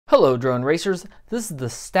Hello drone racers, this is the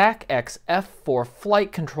Stack X F4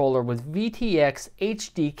 flight controller with VTX,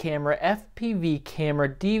 HD camera, FPV camera,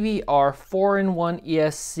 DVR, 4-in-1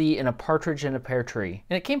 ESC, and a partridge in a pear tree.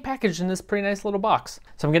 And it came packaged in this pretty nice little box.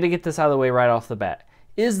 So I'm going to get this out of the way right off the bat.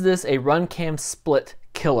 Is this a Runcam Split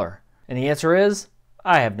Killer? And the answer is,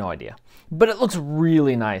 I have no idea. But it looks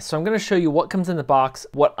really nice. So I'm going to show you what comes in the box,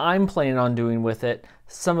 what I'm planning on doing with it,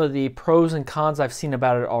 some of the pros and cons I've seen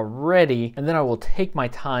about it already, and then I will take my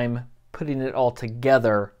time putting it all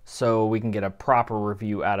together so we can get a proper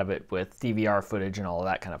review out of it with DVR footage and all of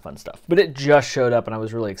that kind of fun stuff. But it just showed up and I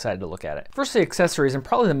was really excited to look at it. First, the accessories, and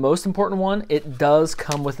probably the most important one, it does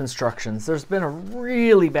come with instructions. There's been a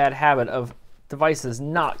really bad habit of devices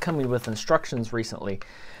not coming with instructions recently.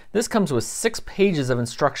 This comes with 6 pages of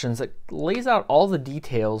instructions that lays out all the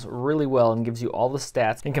details really well and gives you all the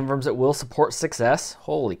stats and confirms it will support 6S.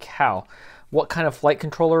 Holy cow. What kind of flight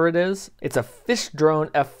controller it is? It's a Fish Drone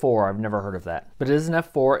F4. I've never heard of that. But it is an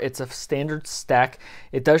F4. It's a standard stack.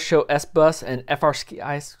 It does show S-Bus and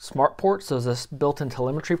FrSky smart port, so there's a built-in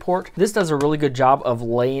telemetry port. This does a really good job of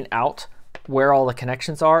laying out where all the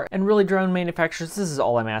connections are. And really, drone manufacturers, this is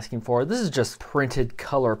all I'm asking for. This is just printed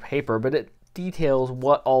color paper, but it details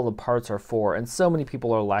what all the parts are for, and so many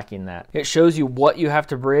people are lacking that. It shows you what you have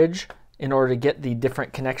to bridge in order to get the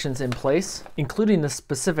different connections in place, including the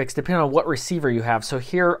specifics depending on what receiver you have. So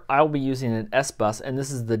here I'll be using an S-Bus, and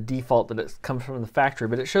this is the default that it comes from the factory,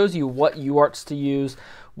 but it shows you what UARTs to use,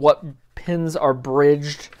 what pins are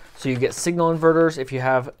bridged, so you get signal inverters if you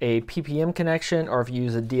have a PPM connection or if you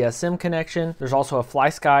use a DSM connection. There's also a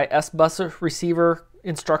FrSky S-Bus receiver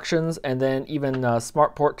instructions, and then even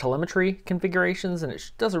smart port telemetry configurations, and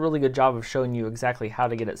it does a really good job of showing you exactly how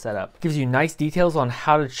to get it set up. It gives you nice details on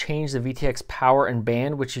how to change the VTX power and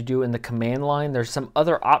band, which you do in the command line. There's some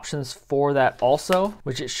other options for that also,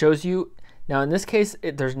 which it shows you. Now in this case,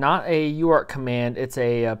 there's not a UART command, it's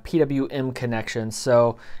a PWM connection.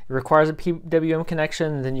 So it requires a PWM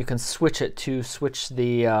connection, and then you can switch it to switch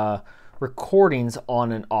the recordings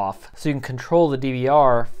on and off. So you can control the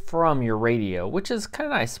DVR from your radio, which is kind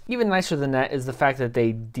of nice. Even nicer than that is the fact that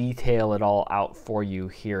they detail it all out for you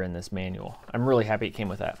here in this manual. I'm really happy it came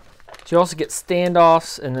with that. So you also get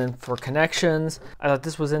standoffs, and then for connections, I thought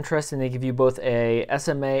this was interesting. They give you both a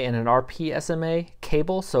SMA and an RP SMA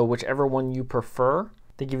cable, so whichever one you prefer.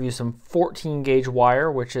 They give you some 14 gauge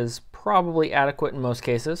wire, which is probably adequate in most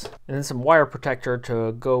cases, and then some wire protector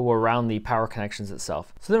to go around the power connections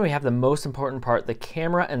itself. So then we have the most important part, the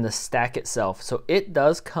camera and the stack itself. So it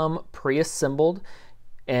does come pre-assembled,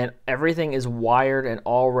 and everything is wired and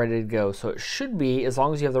all ready to go. So it should be, as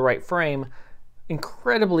long as you have the right frame,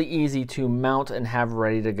 incredibly easy to mount and have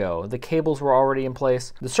ready to go. The cables were already in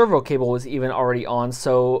place. The servo cable was even already on,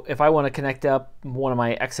 so if I want to connect up one of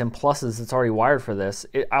my XM Pluses that's already wired for this,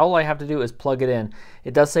 all I have to do is plug it in.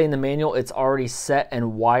 It does say in the manual it's already set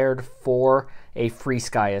and wired for a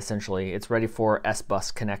FrSky essentially. It's ready for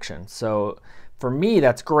S-Bus connection. So for me,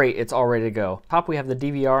 that's great. It's all ready to go. Top, we have the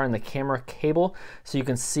DVR and the camera cable, so you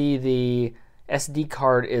can see the SD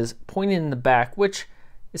card is pointing in the back, which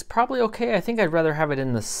is probably okay. I think I'd rather have it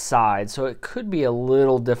in the side, so it could be a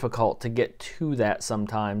little difficult to get to that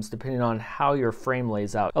sometimes, depending on how your frame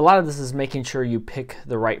lays out. A lot of this is making sure you pick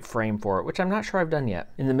the right frame for it, which I'm not sure I've done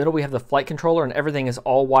yet. In the middle, we have the flight controller, and everything is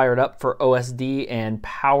all wired up for OSD, and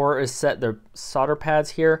power is set. The solder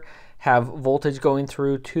pads here have voltage going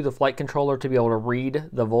through to the flight controller to be able to read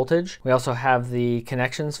the voltage. We also have the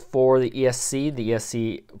connections for the ESC. The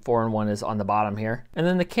ESC 4-in-1 is on the bottom here. And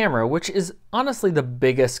then the camera, which is honestly the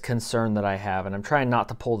biggest concern that I have, and I'm trying not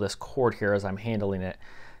to pull this cord here as I'm handling it.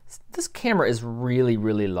 This camera is really,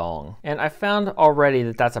 really long, and I found already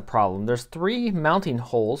that that's a problem. There's 3 mounting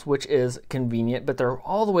holes, which is convenient, but they're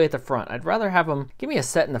all the way at the front. I'd rather have them give me a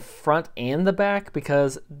set in the front and the back,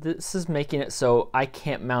 because this is making it so I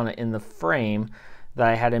can't mount it in the frame that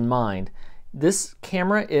I had in mind. This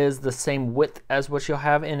camera is the same width as what you'll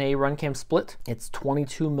have in a Runcam Split. It's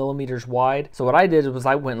 22 millimeters wide. So what I did was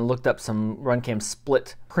I went and looked up some Runcam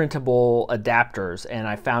Split printable adapters, and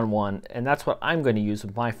I found one, and that's what I'm going to use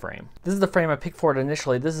with my frame. This is the frame I picked for it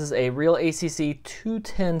initially. This is a Real ACC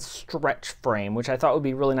 210 stretch frame, which I thought would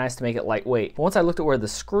be really nice to make it lightweight. But once I looked at where the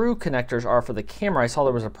screw connectors are for the camera, I saw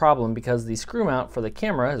there was a problem, because the screw mount for the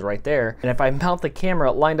camera is right there. And if I mount the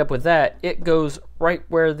camera lined up with that, it goes right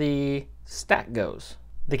where the stack goes.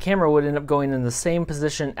 The camera would end up going in the same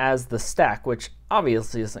position as the stack, which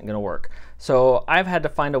obviously isn't going to work. So I've had to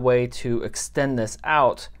find a way to extend this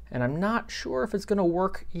out, and I'm not sure if it's going to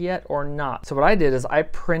work yet or not. So what I did is I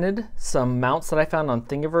printed some mounts that I found on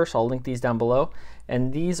Thingiverse. I'll link these down below,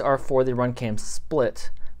 and these are for the Runcam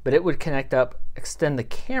Split. but it would connect up extend the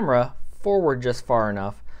camera forward just far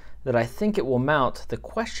enough that I think it will mount. The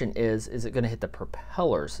question is it going to hit the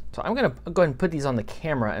propellers? So I'm going to go ahead and put these on the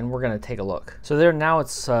camera and we're going to take a look. So there, now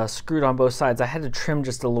it's screwed on both sides. I had to trim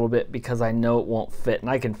just a little bit because I know it won't fit,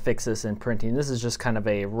 and I can fix this in printing. This is just kind of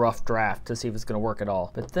a rough draft to see if it's going to work at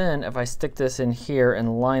all. But then if I stick this in here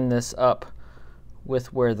and line this up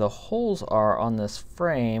with where the holes are on this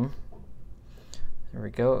frame, there we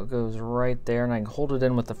go, it goes right there, and I can hold it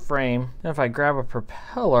in with the frame. And if I grab a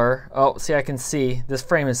propeller, oh, see, I can see this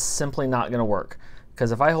frame is simply not gonna work.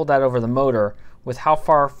 Because if I hold that over the motor, with how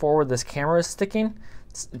far forward this camera is sticking,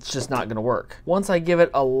 it's just not gonna work. Once I give it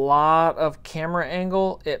a lot of camera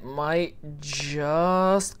angle, it might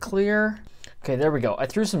just clear. Okay, there we go. I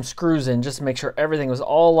threw some screws in just to make sure everything was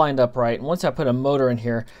all lined up right. And once I put a motor in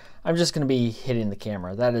here, I'm just gonna be hitting the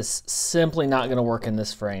camera. That is simply not gonna work in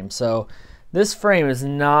this frame. So this frame is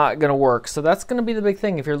not gonna work. So that's gonna be the big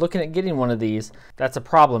thing. If you're looking at getting one of these, that's a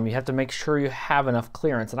problem. You have to make sure you have enough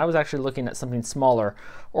clearance. And I was actually looking at something smaller,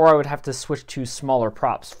 or I would have to switch to smaller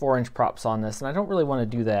props, 4-inch props on this, and I don't really wanna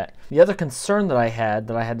do that. The other concern that I had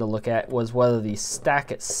to look at was whether the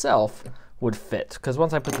stack itself would fit. Because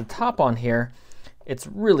once I put the top on here, it's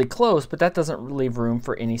really close, but that doesn't leave room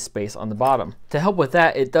for any space on the bottom. To help with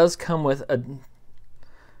that, it does come with a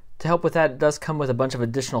bunch of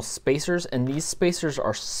additional spacers, and these spacers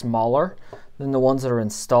are smaller than the ones that are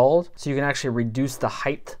installed. So you can actually reduce the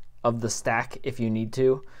height of the stack if you need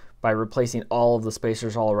to by replacing all of the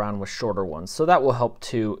spacers all around with shorter ones. So that will help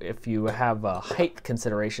too if you have height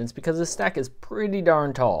considerations, because this stack is pretty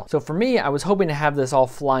darn tall. So for me, I was hoping to have this all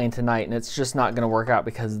flying tonight, and it's just not gonna work out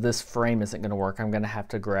because this frame isn't gonna work. I'm gonna have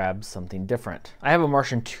to grab something different. I have a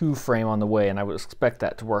Martian 2 frame on the way, and I would expect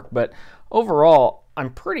that to work, but overall,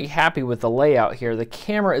 I'm pretty happy with the layout here. The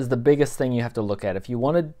camera is the biggest thing you have to look at if you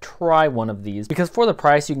want to try one of these, because for the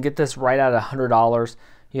price, you can get this right at $100.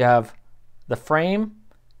 You have the frame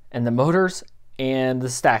and the motors and the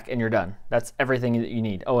stack, and you're done. That's everything that you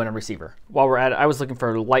need. Oh, and a receiver. While we're at it, I was looking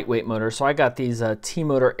for a lightweight motor, so I got these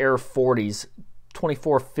T-Motor Air 40s,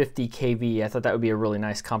 2450 kV. I thought that would be a really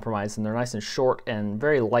nice compromise, and they're nice and short and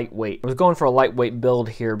very lightweight. I was going for a lightweight build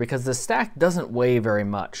here because the stack doesn't weigh very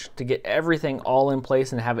much. To get everything all in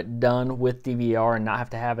place and have it done with DVR and not have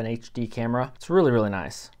to have an HD camera, it's really, really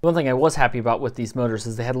nice. One thing I was happy about with these motors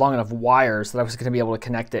is they had long enough wires that I was going to be able to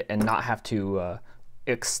connect it and not have to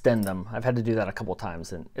extend them. I've had to do that a couple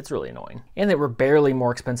times, and it's really annoying. And they were barely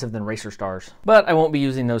more expensive than Racer Stars, but I won't be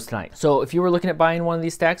using those tonight. So if you were looking at buying one of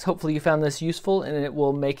these stacks, hopefully you found this useful, and it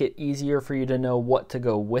will make it easier for you to know what to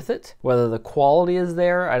go with it. Whether the quality is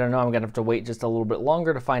there, I don't know. I'm gonna have to wait just a little bit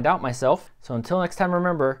longer to find out myself. So until next time,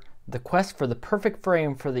 remember, the quest for the perfect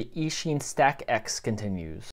frame for the Eachine Stack X continues.